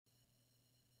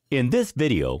In this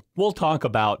video, we'll talk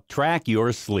about track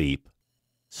your sleep.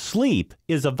 Sleep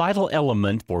is a vital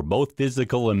element for both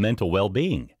physical and mental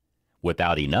well-being.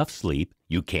 Without enough sleep,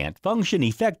 you can't function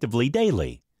effectively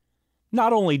daily.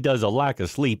 Not only does a lack of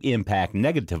sleep impact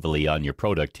negatively on your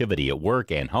productivity at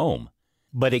work and home,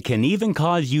 but it can even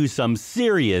cause you some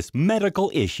serious medical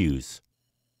issues.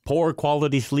 Poor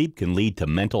quality sleep can lead to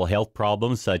mental health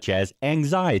problems such as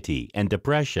anxiety and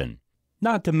depression,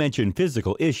 not to mention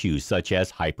physical issues such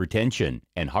as hypertension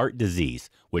and heart disease,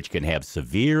 which can have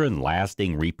severe and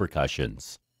lasting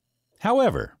repercussions.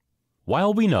 However,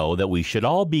 while we know that we should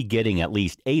all be getting at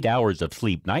least 8 hours of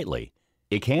sleep nightly,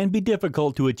 it can be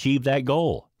difficult to achieve that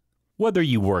goal. Whether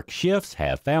you work shifts,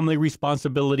 have family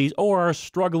responsibilities, or are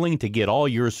struggling to get all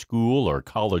your school or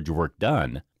college work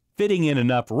done, fitting in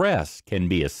enough rest can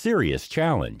be a serious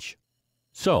challenge.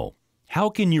 So, how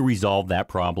can you resolve that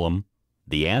problem?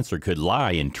 The answer could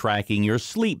lie in tracking your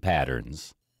sleep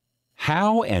patterns.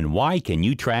 How and why can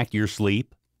you track your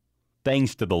sleep?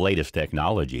 Thanks to the latest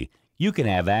technology, you can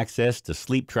have access to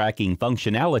sleep tracking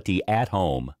functionality at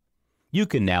home. You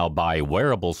can now buy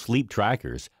wearable sleep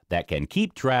trackers that can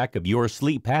keep track of your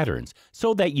sleep patterns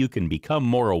so that you can become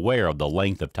more aware of the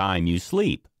length of time you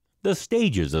sleep, the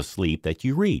stages of sleep that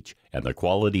you reach, and the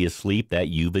quality of sleep that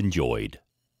you've enjoyed.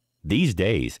 These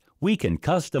days, we can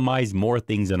customize more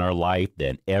things in our life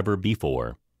than ever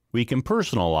before. We can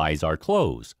personalize our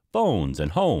clothes, phones,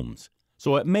 and homes,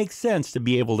 so it makes sense to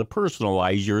be able to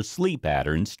personalize your sleep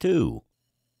patterns too.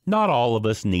 Not all of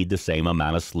us need the same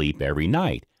amount of sleep every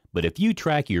night, but if you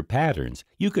track your patterns,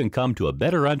 you can come to a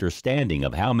better understanding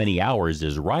of how many hours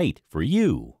is right for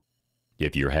you.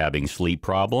 If you're having sleep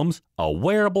problems, a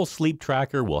wearable sleep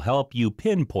tracker will help you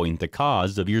pinpoint the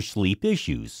cause of your sleep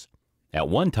issues. At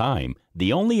one time,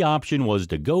 the only option was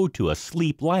to go to a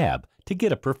sleep lab to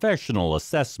get a professional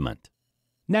assessment.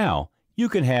 Now, you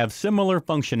can have similar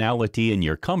functionality in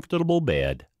your comfortable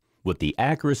bed. With the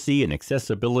accuracy and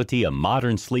accessibility of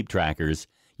modern sleep trackers,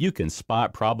 you can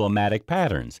spot problematic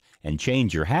patterns and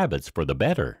change your habits for the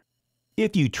better.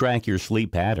 If you track your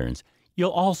sleep patterns,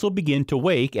 you'll also begin to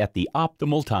wake at the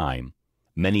optimal time.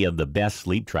 Many of the best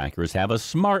sleep trackers have a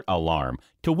smart alarm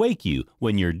to wake you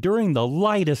when you're during the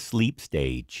lightest sleep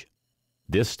stage.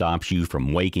 This stops you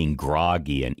from waking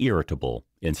groggy and irritable.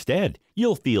 Instead,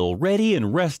 you'll feel ready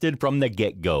and rested from the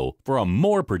get-go for a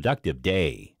more productive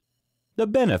day. The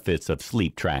benefits of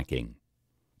sleep tracking.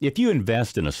 If you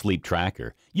invest in a sleep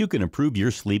tracker, you can improve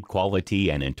your sleep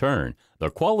quality and, in turn, the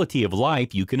quality of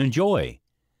life you can enjoy.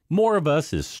 More of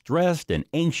us is stressed and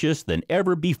anxious than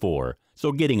ever before,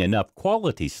 so getting enough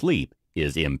quality sleep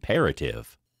is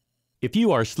imperative. If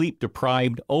you are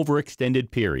sleep-deprived over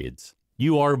extended periods,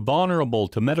 you are vulnerable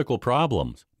to medical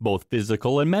problems, both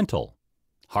physical and mental.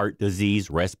 Heart disease,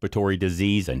 respiratory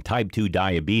disease, and type 2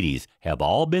 diabetes have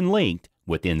all been linked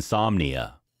with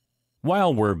insomnia.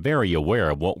 While we're very aware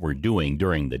of what we're doing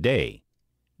during the day,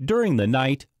 during the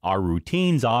night, our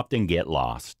routines often get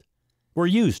lost. We're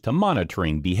used to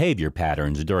monitoring behavior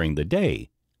patterns during the day,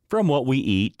 from what we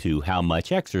eat to how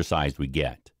much exercise we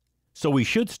get. So we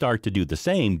should start to do the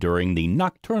same during the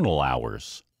nocturnal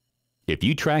hours. If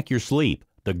you track your sleep,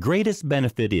 the greatest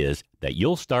benefit is that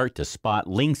you'll start to spot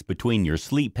links between your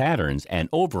sleep patterns and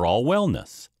overall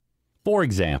wellness. For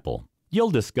example,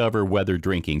 you'll discover whether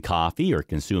drinking coffee or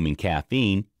consuming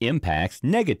caffeine impacts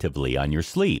negatively on your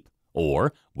sleep,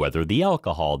 or whether the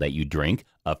alcohol that you drink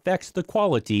affects the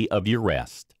quality of your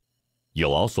rest.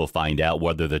 You'll also find out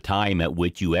whether the time at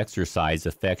which you exercise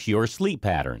affects your sleep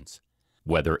patterns,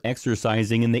 whether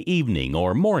exercising in the evening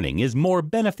or morning is more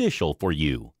beneficial for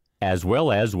you, as well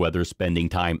as whether spending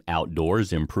time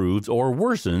outdoors improves or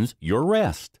worsens your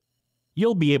rest.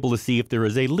 You'll be able to see if there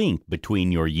is a link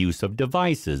between your use of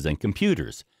devices and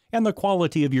computers and the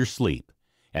quality of your sleep,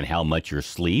 and how much your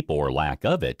sleep, or lack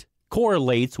of it,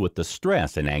 correlates with the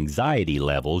stress and anxiety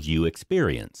levels you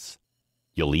experience.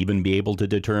 You'll even be able to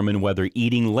determine whether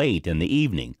eating late in the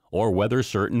evening or whether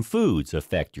certain foods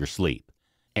affect your sleep,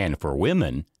 and for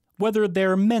women, whether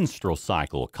their menstrual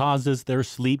cycle causes their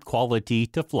sleep quality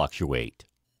to fluctuate.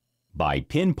 By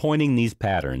pinpointing these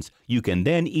patterns, you can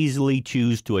then easily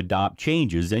choose to adopt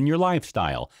changes in your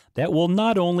lifestyle that will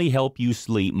not only help you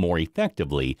sleep more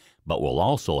effectively, but will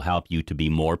also help you to be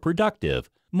more productive,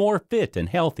 more fit and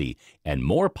healthy, and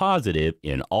more positive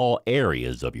in all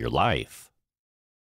areas of your life.